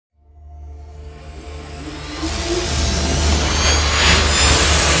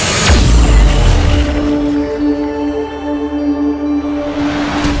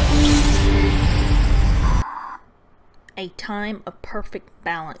time of perfect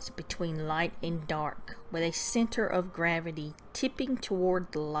balance between light and dark, with a center of gravity tipping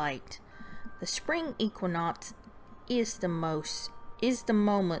toward the light. The spring equinox is the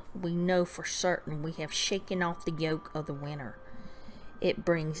moment we know for certain we have shaken off the yoke of the winter. It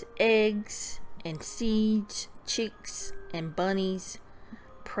brings eggs and seeds, chicks and bunnies,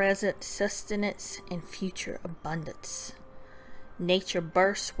 present sustenance and future abundance. Nature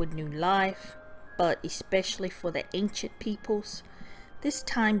bursts with new life, but especially for the ancient peoples, this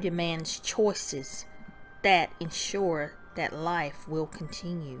time demands choices that ensure that life will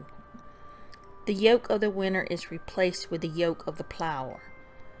continue. The yoke of the winter is replaced with the yoke of the plower.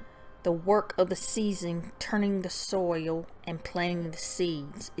 The work of the season, turning the soil and planting the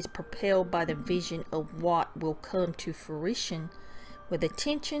seeds, is propelled by the vision of what will come to fruition with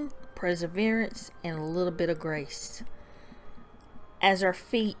attention, perseverance, and a little bit of grace. As our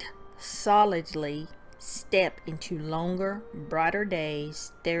feet solidly step into longer, brighter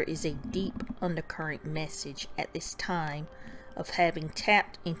days, there is a deep undercurrent message at this time of having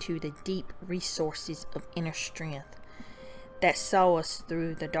tapped into the deep resources of inner strength that saw us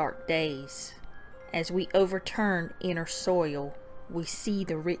through the dark days. As we overturn inner soil, we see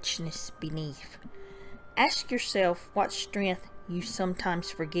the richness beneath. Ask yourself what strength you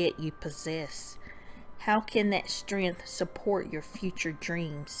sometimes forget you possess. How can that strength support your future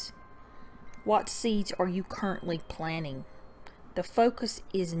dreams? What seeds are you currently planting? The focus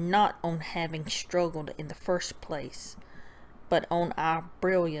is not on having struggled in the first place, but on our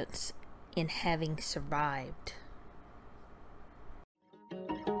brilliance in having survived.